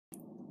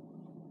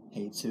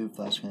Hey, 2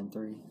 Flashman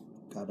 3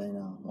 got in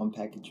one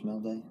package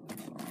mail day.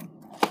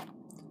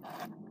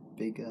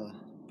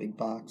 Big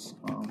box.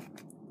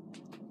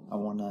 I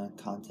won a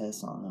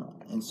contest on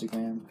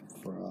Instagram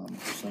for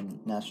some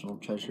National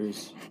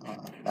Treasures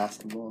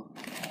basketball.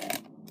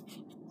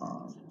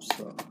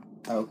 So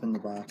I opened the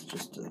box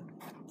just to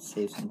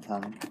save some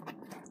time.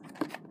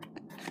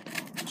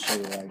 Show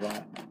you what I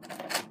got.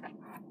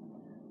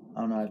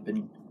 I don't know. I've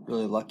been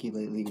really lucky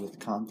lately with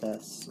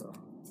contests, so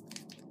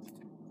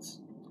it's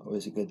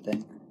always a good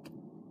thing.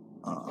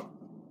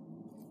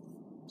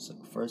 So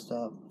first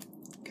up,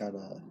 got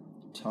a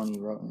Tony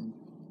Roten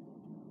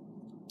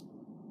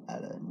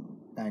at a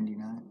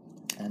 99,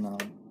 and I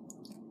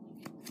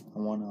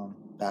won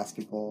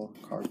basketball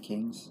card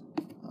kings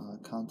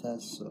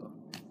contest. So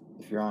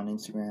if you're on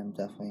Instagram,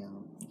 definitely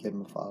give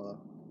him a follow.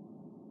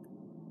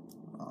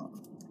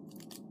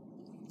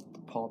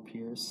 Paul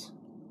Pierce,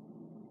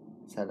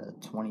 it's at a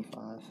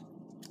 25.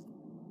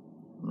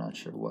 I'm not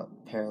sure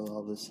what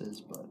parallel this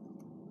is, but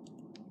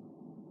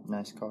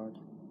nice card.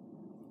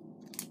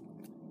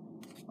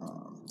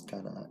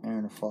 Got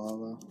Aaron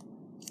Aflalo.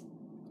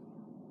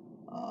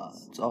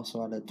 It's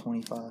also at a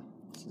 25.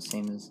 It's the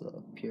same as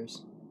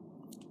Pierce.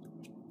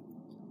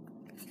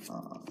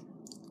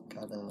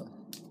 Got a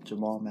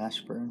Jamal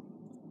Mashburn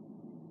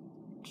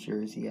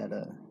jersey at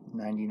a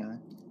 99.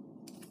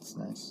 It's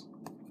nice.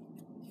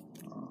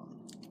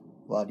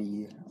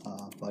 Vlade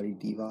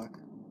Divac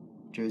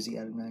jersey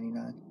at a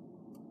 99.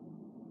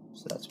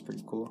 So that's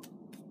pretty cool.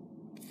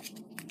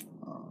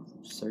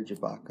 Serge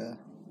Ibaka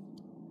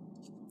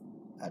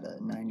at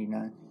a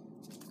 99.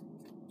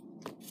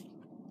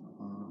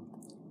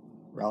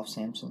 Ralph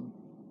Sampson,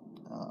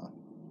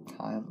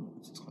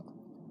 what's this called?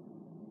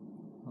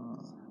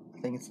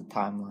 I think it's the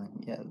Timeline.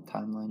 Yeah, the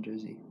Timeline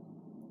jersey.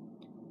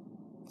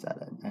 It's at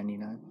a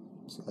 99,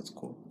 so that's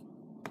cool.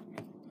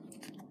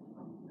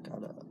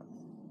 Got a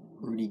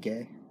Rudy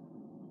Gay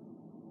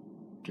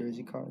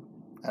jersey card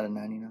at a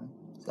 99,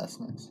 so that's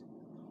nice.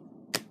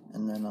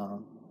 And then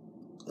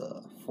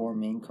the 4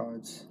 main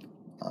cards,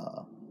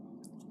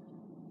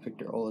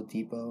 Victor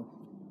Oladipo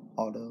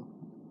auto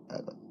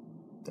at a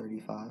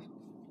 35,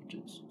 which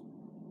is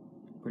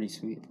pretty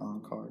sweet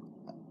card.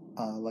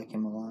 I like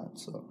him a lot,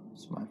 so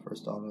it's my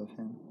first auto of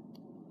him.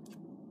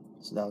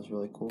 So that was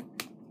really cool.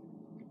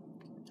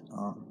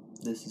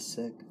 This is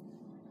sick.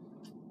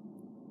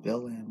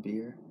 Bill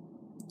Laimbeer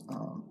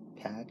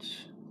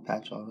patch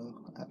auto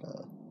at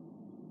a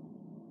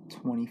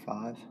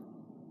 25.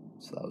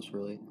 So that was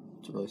really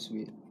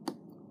sweet.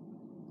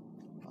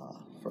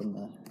 From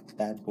the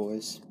Bad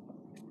Boys.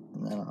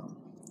 And then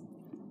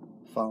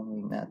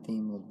following that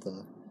theme with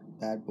the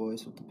Bad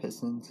Boys with the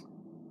Pistons,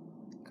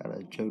 got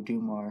a Joe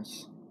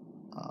Dumars.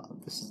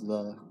 This is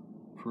the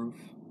proof,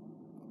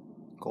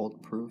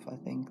 gold proof, I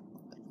think.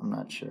 I'm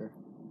not sure.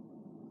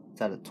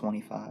 It's at a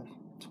 25,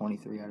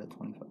 23 out of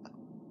 25.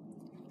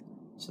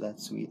 So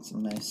that's sweet.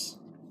 Some nice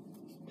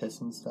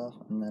Piston stuff.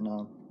 And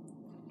then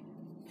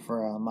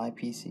for my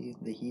PC,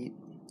 the Heat,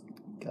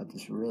 got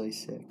this really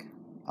sick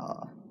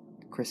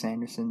Chris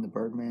Anderson, the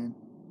Birdman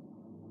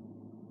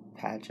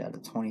patch out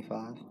of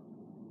 25.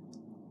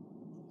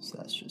 So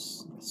that's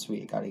just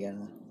sweet. Gotta get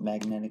a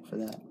magnetic for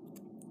that.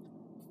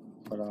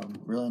 But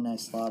really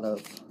nice lot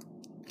of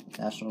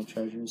National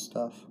Treasures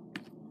stuff.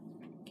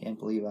 Can't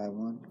believe I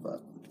won,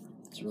 but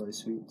it's really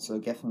sweet. So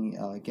definitely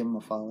give him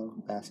a follow,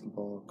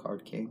 Basketball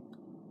Card King.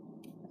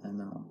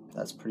 And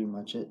that's pretty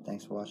much it.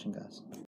 Thanks for watching, guys.